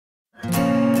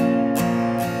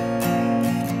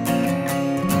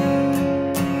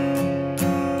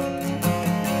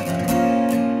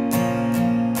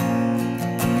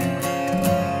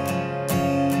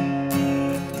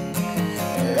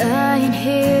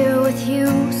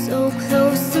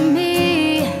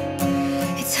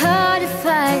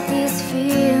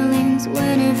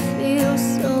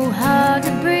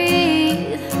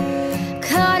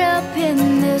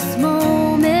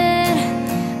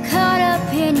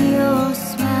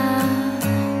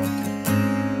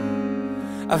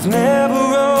I've never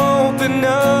opened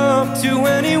up to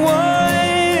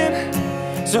anyone,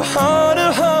 so hard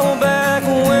to hold back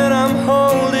when I'm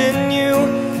holding you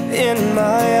in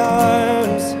my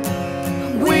arms.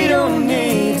 We don't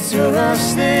need to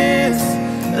rush this,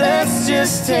 let's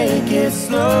just take it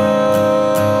slow.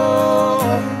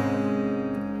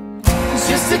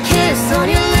 Just a kiss on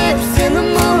your lips in the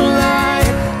moonlight,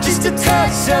 just a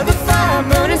touch of the fire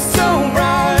burning so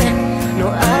bright. No,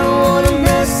 I don't wanna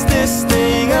mess this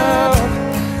thing up,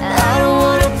 I don't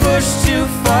wanna push too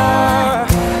far.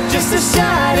 Just a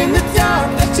shot in the dark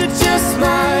that you just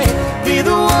might be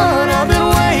the one I've been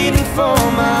waiting for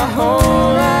my whole